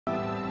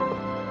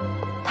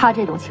他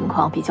这种情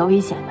况比较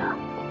危险的，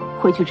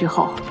回去之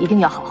后一定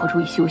要好好注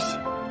意休息，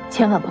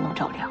千万不能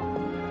着凉。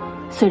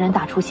虽然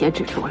大出血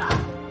止住了，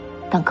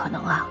但可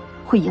能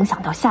会影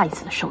响到下一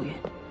次的受孕。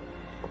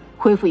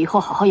恢复以后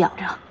好好养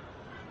着，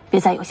别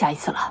再有下一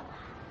次了。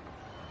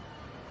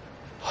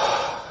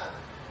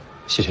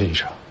谢谢医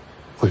生，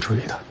会注意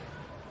的。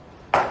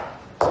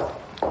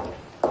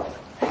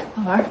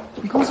婉文，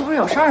你公司不是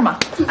有事儿吗？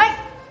哎，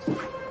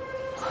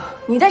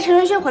你带陈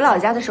文轩回老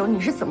家的时候，你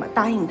是怎么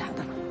答应他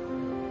的？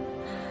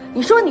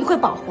你说你会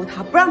保护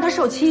他，不让他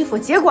受欺负，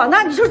结果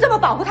呢，你就是这么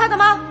保护他的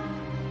吗？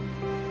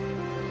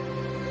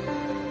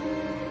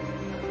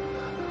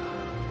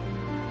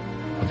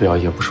我表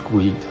也不是故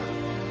意的，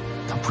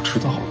他不知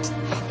道。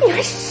你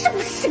还是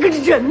不是个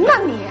人呢？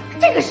你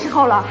这个时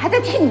候了，还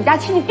在替你家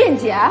亲戚辩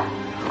解？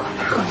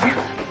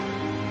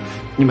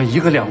你们一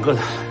个两个的，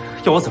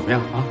要我怎么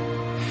样啊？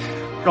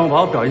让我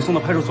把我表姨送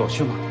到派出所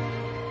去吗？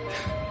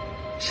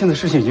现在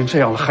事情已经这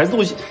样了，孩子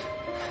都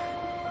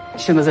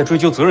现在再追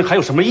究责任还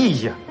有什么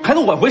意义啊？还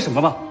能挽回什么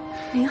吗？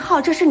林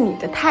浩，这是你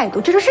的态度，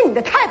这就是你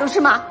的态度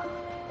是吗？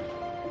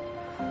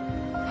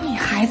你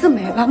孩子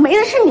没了，没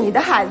的是你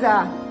的孩子。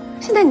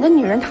现在你的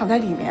女人躺在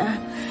里面，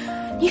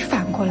你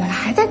反过来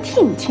还在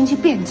替你亲戚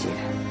辩解。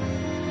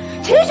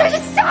陈云轩是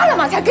瞎了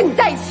吗？才跟你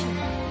在一起？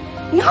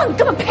林浩，你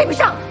根本配不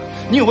上。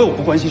你以为我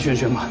不关心轩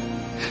轩吗？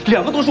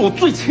两个都是我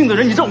最亲的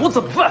人，你让我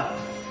怎么办？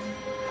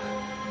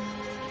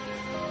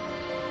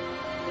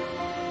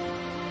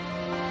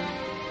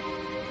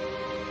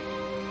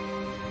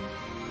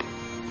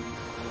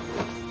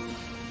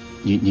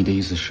你的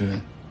意思是，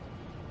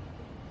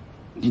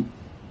你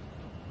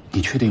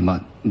确定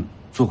吗？你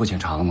做过检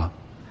查了吗？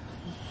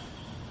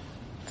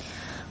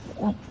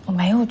我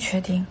没有确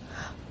定，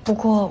不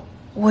过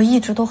我一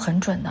直都很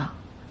准的，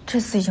这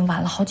次已经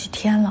晚了好几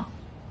天了。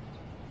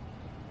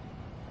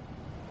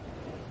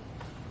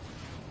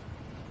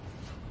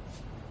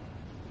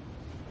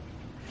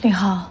林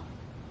浩，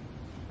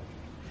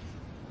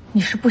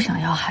你是不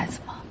想要孩子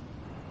吗？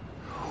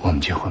我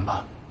们结婚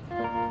吧。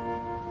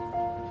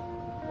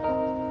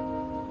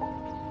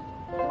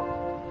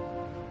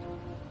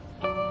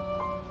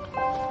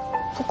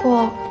不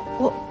过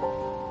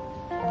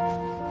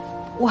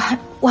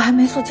我还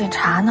没做检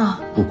查呢。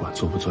不管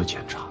做不做检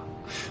查，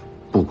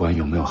不管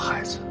有没有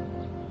孩子，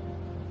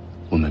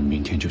我们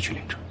明天就去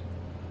领证。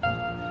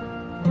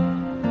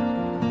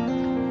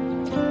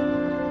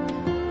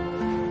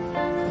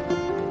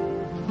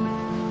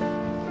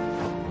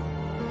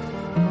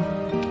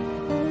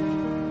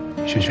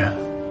轩轩，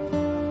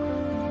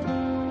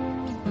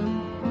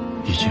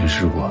以前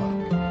是我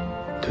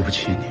对不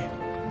起你，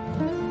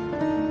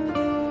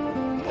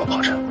我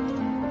保证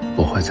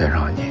不会再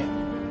让你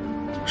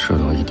受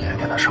到一点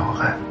点的伤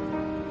害，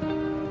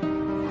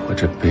我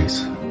这辈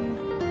子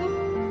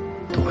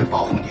都会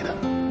保护你的。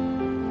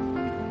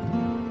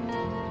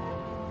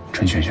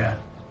陈轩轩，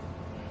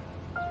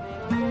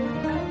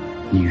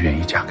你愿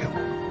意嫁给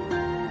我？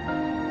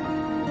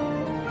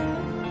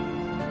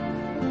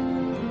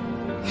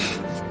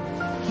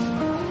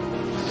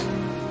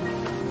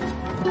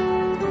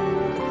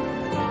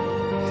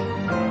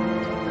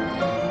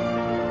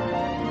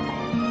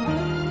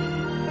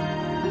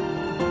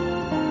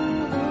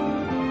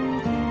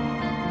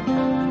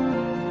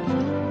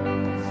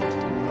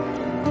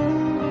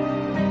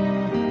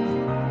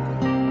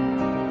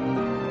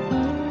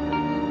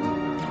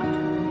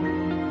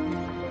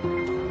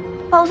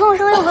保送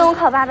生又不用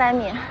考800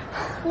米，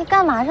你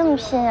干嘛这么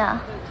拼呀？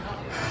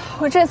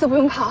我这次不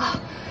用考，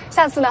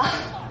下次呢？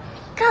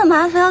干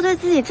嘛非要对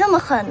自己这么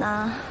狠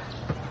呢？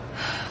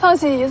放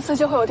弃一次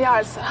就会有第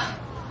二次，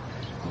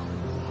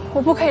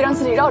我不可以让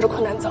自己绕着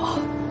困难走，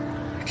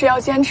只要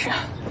坚持，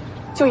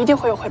就一定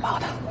会有回报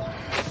的。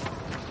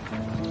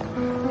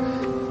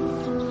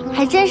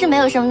还真是没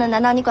有什么能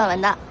难倒你管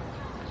文的。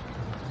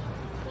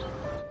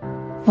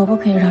我不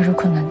可以绕着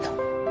困难走，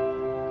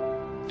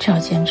只要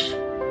坚持，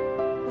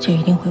就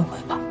一定会有回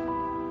报。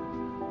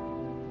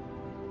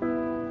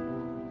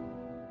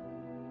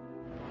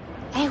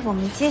哎，我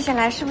们接下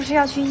来是不是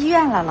要去医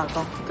院了，老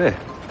公？对，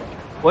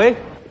喂，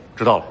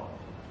知道了。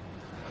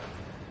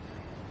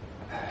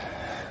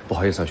不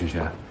好意思啊，轩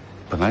轩，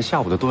本来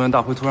下午的动员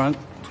大会突然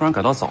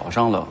改到早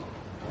上了，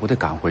我得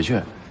赶回去。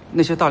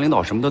那些大领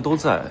导什么的都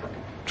在，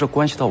这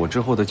关系到我之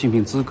后的竞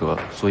聘资格，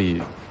所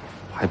以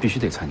还必须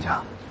得参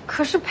加。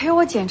可是陪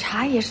我检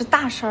查也是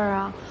大事儿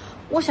啊，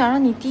我想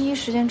让你第一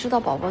时间知道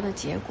宝宝的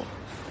结果。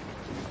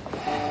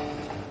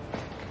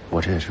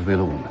我这也是为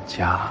了我们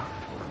家，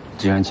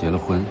既然结了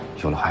婚，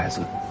有了孩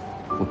子，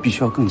我必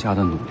须要更加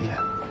的努力，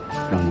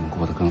让你们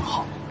过得更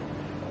好，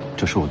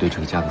这是我对这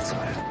个家的责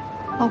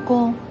任。老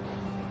公，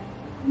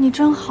你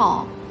真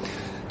好。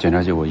检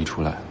查结果一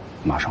出来，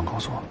马上告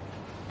诉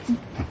我。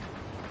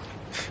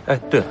哎，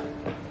对了，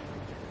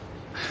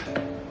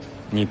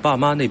你爸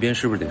妈那边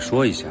是不是得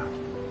说一下？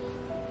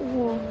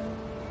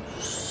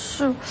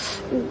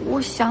我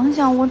想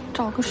想，我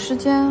找个时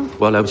间。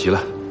我要来不及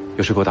了，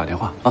有事给我打电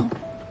话啊。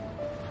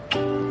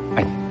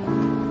爱你。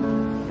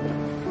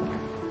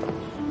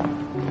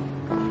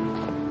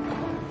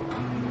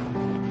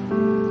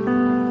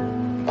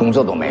工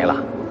作都没了，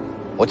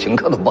我请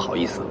客都不好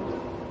意思。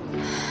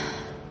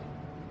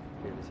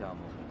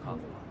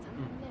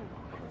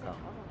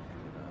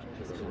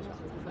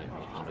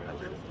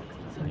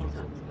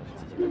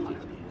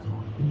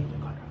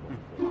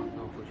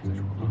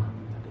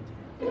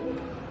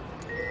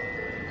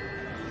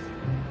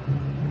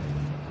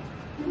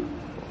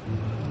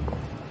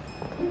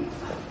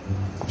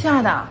亲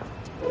爱的，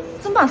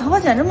怎么把头发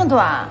剪这么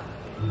短？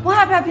不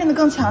害怕变得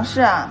更强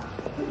势啊？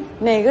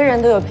每个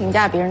人都有评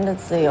价别人的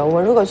自由，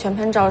我如果全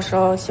盘照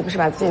收，岂不是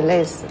把自己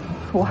累死？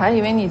我还以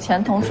为你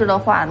前同事的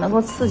话能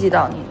够刺激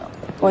到你呢。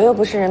我又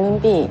不是人民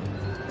币，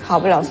讨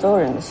不了所有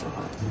人的喜欢。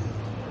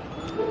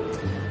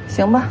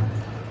行吧，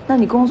那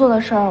你工作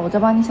的事儿，我再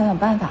帮你想想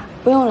办法。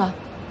不用了，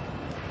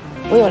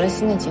我有了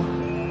新的计划。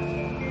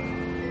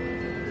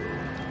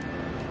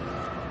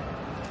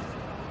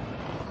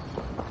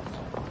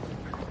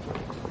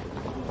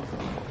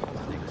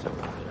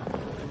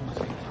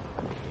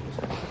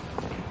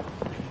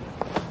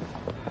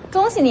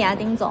恭喜你啊，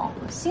丁总，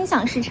心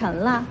想事成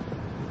了。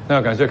那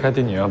要感谢凯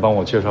蒂你帮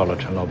我介绍了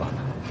陈老板。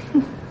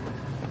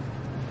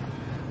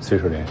随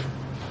时联系。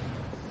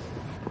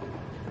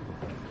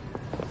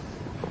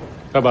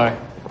拜拜。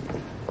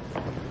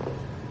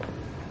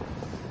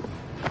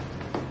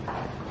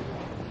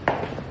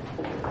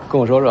跟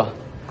我说说，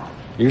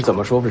你是怎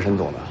么说服陈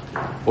总的？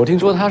我听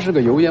说他是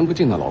个油盐不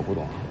进的老古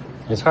董。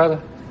你猜的？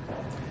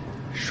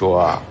说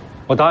啊。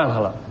我答应他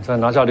了，在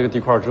拿下这个地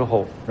块之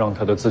后，让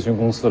他的咨询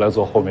公司来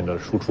做后面的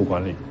输出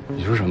管理。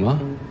你说什么？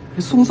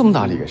你送这么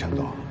大礼给陈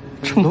总，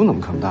陈总怎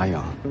么可能答应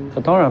啊？他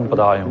当然不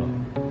答应了，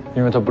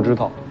因为他不知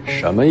道。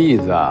什么意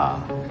思啊？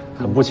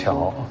很不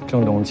巧，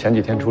郑董前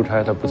几天出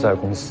差，他不在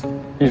公司。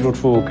秘书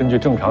处根据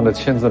正常的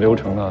签字流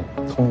程呢，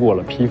通过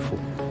了批复，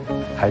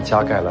还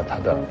加盖了他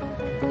的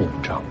印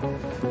章。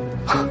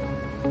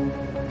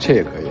这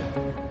也可以？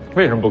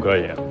为什么不可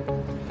以？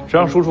实际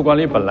上，输出管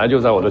理本来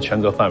就在我的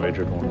权责范围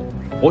之中了。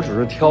我只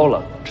是挑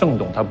了郑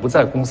董他不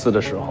在公司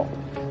的时候，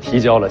提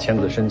交了签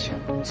字申请，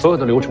所有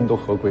的流程都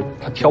合规，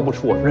他挑不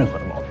出我任何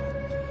的毛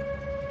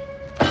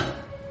病。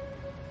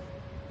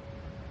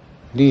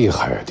厉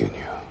害啊，丁宁！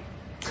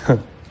哼，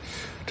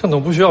郑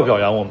董不需要表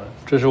扬我们，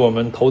这是我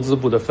们投资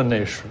部的分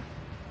内事，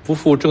不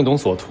负郑董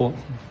所托，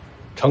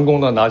成功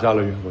的拿下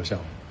了运作项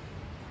目。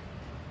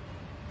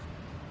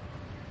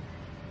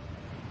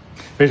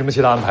没什么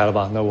其他安排了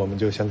吧？那我们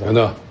就先走。等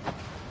等，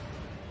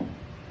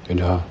检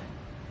查。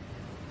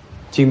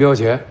竞标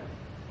前，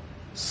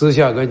私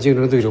下跟竞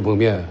争对手碰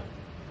面，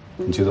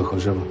你觉得合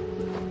适吗？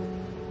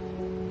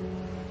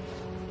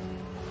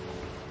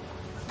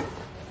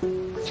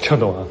郑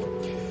董啊，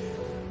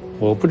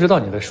我不知道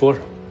你在说什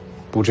么。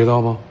不知道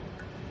吗？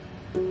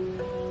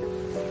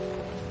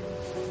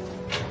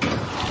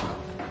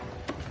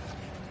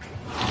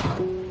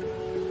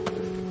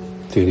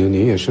丁宁，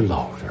你也是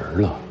老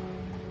人了，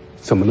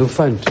怎么能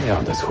犯这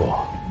样的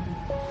错？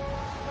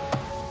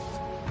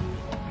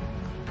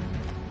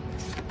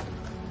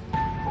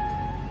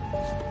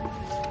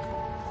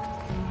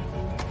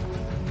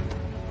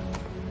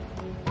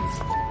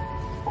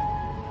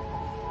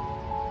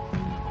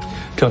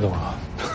郑董啊，